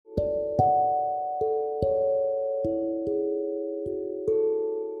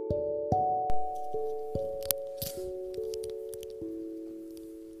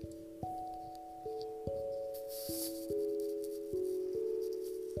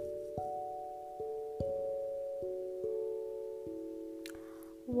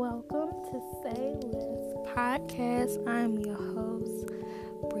Welcome to Say Less Podcast. I'm your host,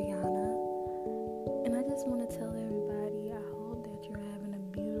 Brianna, and I just want to tell everybody I hope that you're having a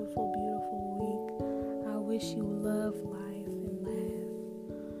beautiful, beautiful week. I wish you love, life, and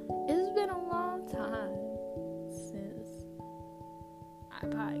laugh. It's been a long time since I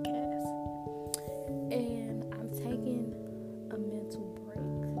podcast, and I'm taking a mental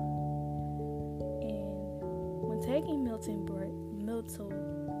break. And when taking mental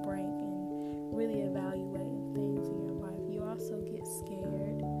break and really evaluating things in your life, you also get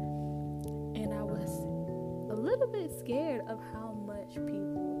scared. And I was a little bit scared of how much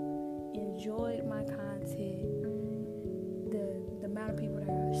people enjoyed my content, the amount of people that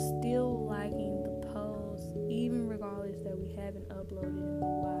are still liking the posts, even regardless that we haven't uploaded in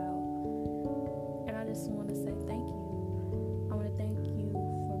a while. And I just want to say thank you. I want to thank you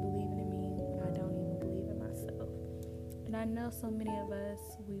for believing in me when I don't even believe in myself. And I know so many of us,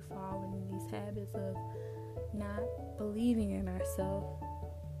 we fall into these habits of not believing in ourselves.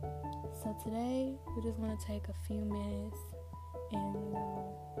 So today, we're just going to take a few minutes and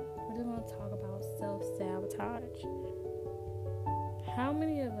we're just going to talk about self-sabotage. How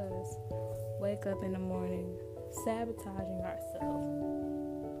many of us wake up in the morning sabotaging ourselves?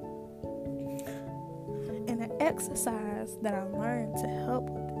 And an exercise that I learned to help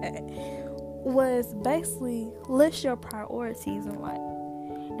with that was basically list your priorities in life.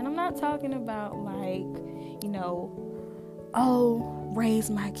 And I'm not talking about raise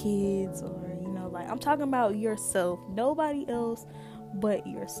my kids or, I'm talking about yourself. Nobody else but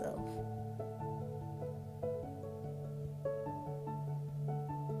yourself.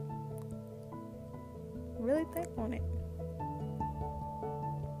 Really think on it.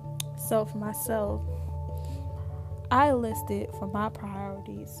 So for myself, I listed for my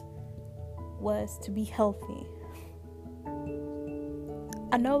priorities was to be healthy.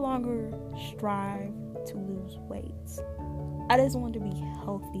 I no longer strive to lose weight. I just want to be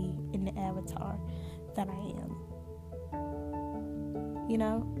healthy in the avatar that I am.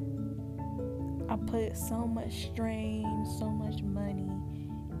 I put so much strain, so much money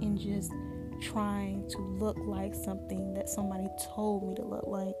in just trying to look like something that somebody told me to look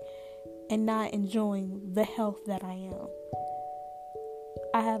like and not enjoying the health that I am.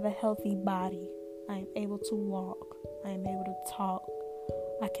 I have a healthy body. I am able to walk. I am able to talk.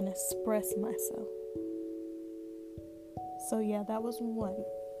 I can express myself. So yeah, that was one.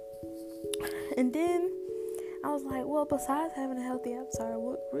 And then I was like, well, besides having a healthy avatar,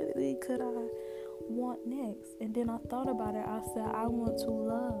 what really could I want next? And then I thought about it. I said, I want to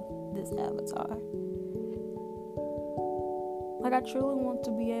love this avatar. Like, I truly want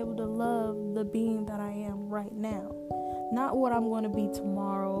to be able to love the being that I am right now. Not what I'm going to be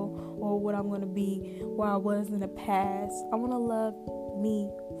tomorrow or what I'm going to be where I was in the past. I want to love me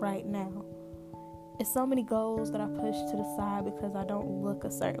right now. It's so many goals that I push to the side because I don't look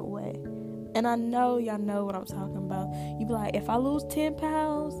a certain way. And I know y'all know what I'm talking about. You be like, if I lose 10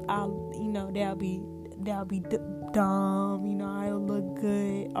 pounds, that'll be dumb. I'll look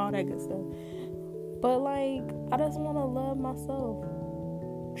good, all that good stuff. But I just want to love myself.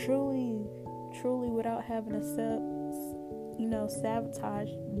 Truly without having to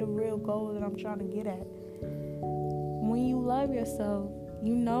sabotage the real goal that I'm trying to get at. When you love yourself,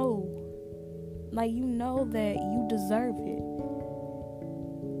 you know that you deserve it.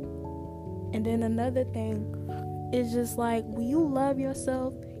 And then another thing is just when you love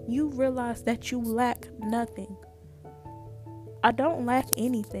yourself, you realize that you lack nothing. I don't lack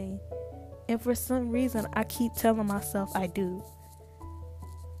anything. And for some reason, I keep telling myself I do.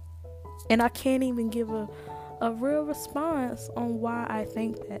 And I can't even give a real response on why I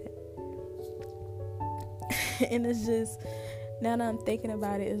think that. And it's just, now that I'm thinking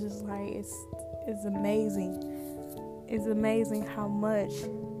about it, it's just it's amazing. It's amazing how much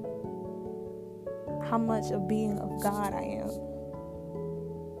a being of God I am.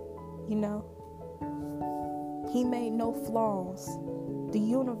 He made no flaws. The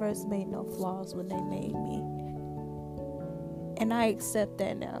universe made no flaws when they made me. And I accept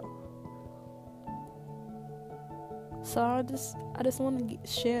that now. So I just want to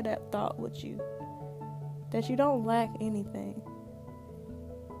share that thought with you. That you don't lack anything.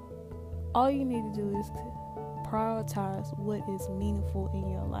 All you need to do is to prioritize what is meaningful in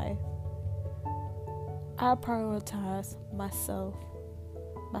your life. I prioritize myself,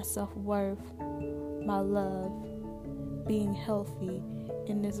 my self-worth, my love, being healthy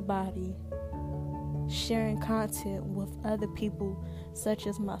in this body, sharing content with other people such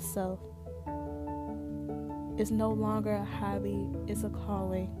as myself. It's no longer a hobby, it's a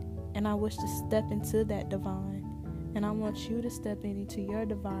calling, and I wish to step into that divine And I want you to step into your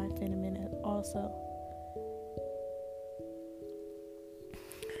divine feminine also.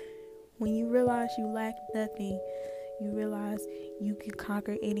 When you realize you lack nothing, you realize you can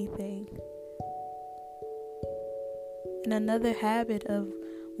conquer anything. And another habit of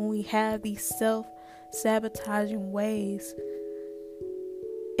when we have these self-sabotaging ways,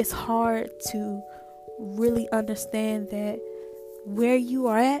 it's hard to really understand that where you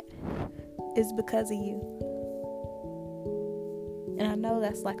are at is because of you. And I know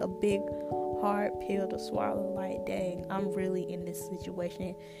that's like a big, hard pill to swallow. Like, dang, I'm really in this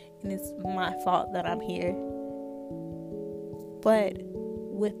situation, and it's my fault that I'm here. But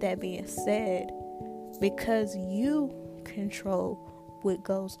with that being said, because you control what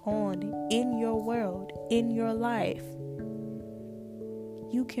goes on in your world, in your life,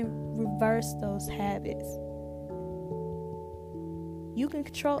 you can reverse those habits. You can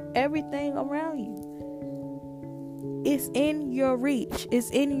control everything around you. It's in your reach. It's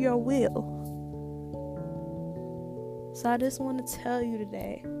in your will. So I just want to tell you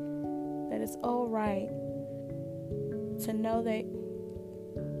today that it's all right to know that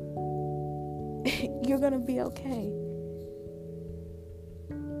you're going to be okay.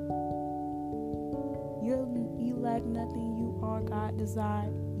 You lack nothing. You are God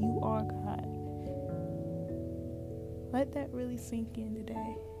desired. You are God. Let that really sink in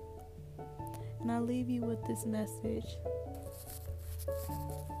today. And I'll leave you with this message.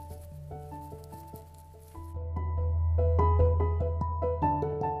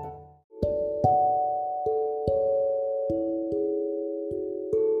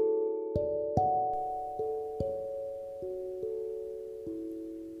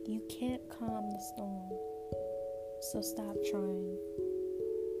 You can't calm the storm, so stop trying.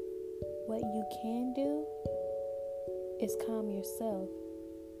 What you can do is calm yourself,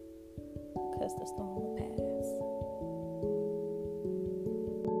 because the storm will pass.